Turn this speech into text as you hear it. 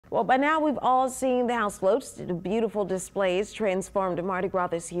Well, by now we've all seen the house floats, the beautiful displays transformed Mardi Gras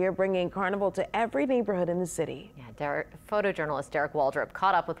this year, bringing Carnival to every neighborhood in the city. Yeah, photojournalist Derek Waldrop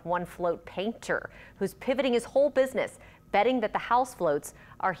caught up with one float painter who's pivoting his whole business, betting that the house floats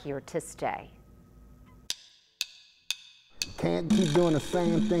are here to stay. Can't keep doing the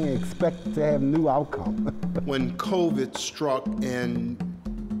same thing and expect to have new outcome. When COVID struck and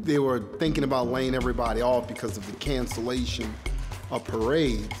they were thinking about laying everybody off because of the cancellation of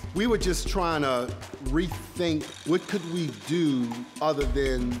parades, we were just trying to rethink what could we do other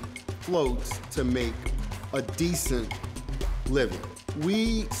than floats to make a decent living.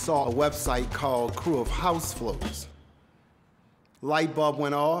 We saw a website called Crew of House Floats. Light bulb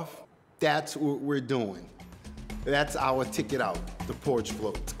went off. That's what we're doing. That's our ticket out, the porch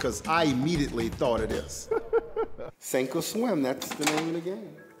floats, because I immediately thought of this. Sink or swim, that's the name of the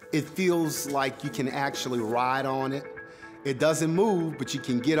game. It feels like you can actually ride on it. It doesn't move, but you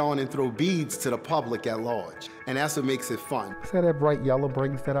can get on and throw beads to the public at large. And that's what makes it fun. See how that bright yellow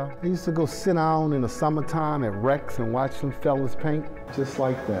brings that out? I used to go sit down in the summertime at Rex and watch some fellas paint. Just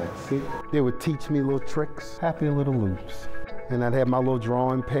like that, see? They would teach me little tricks, happy little loops. And I'd have my little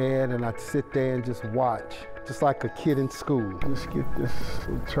drawing pad and I'd sit there and just watch, just like a kid in school. Let's get this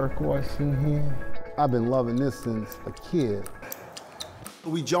little turquoise in here. I've been loving this since a kid.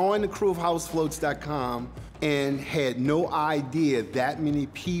 We joined the crewofhousefloats.com and had no idea that many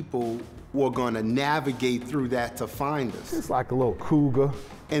people were gonna navigate through that to find us. It's like a little cougar.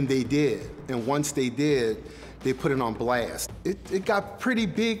 And they did. And once they did, they put it on blast. It got pretty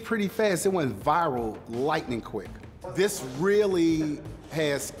big pretty fast. It went viral lightning quick. This really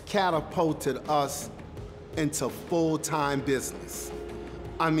has catapulted us into full-time business.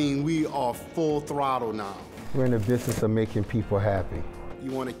 I mean, we are full throttle now. We're in the business of making people happy.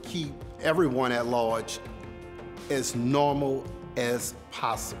 You want to keep everyone at large as normal as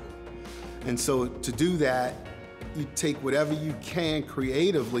possible. And so to do that, you take whatever you can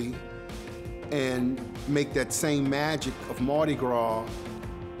creatively and make that same magic of Mardi Gras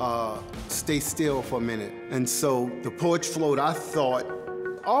stay still for a minute. And so the porch float, I thought,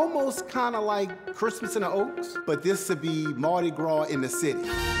 almost kind of like Christmas in the Oaks, but this would be Mardi Gras in the city.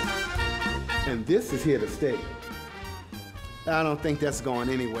 And this is here to stay. I don't think that's going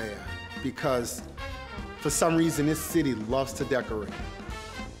anywhere because for some reason this city loves to decorate.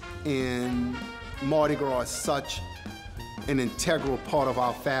 And Mardi Gras is such an integral part of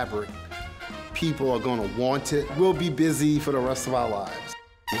our fabric. People are gonna want it. We'll be busy for the rest of our lives.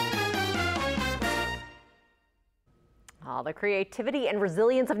 Oh, the creativity and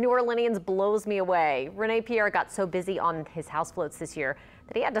resilience of New Orleanians blows me away. Rene Pierre got so busy on his house floats this year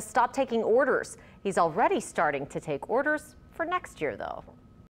that he had to stop taking orders. He's already starting to take orders for next year, though.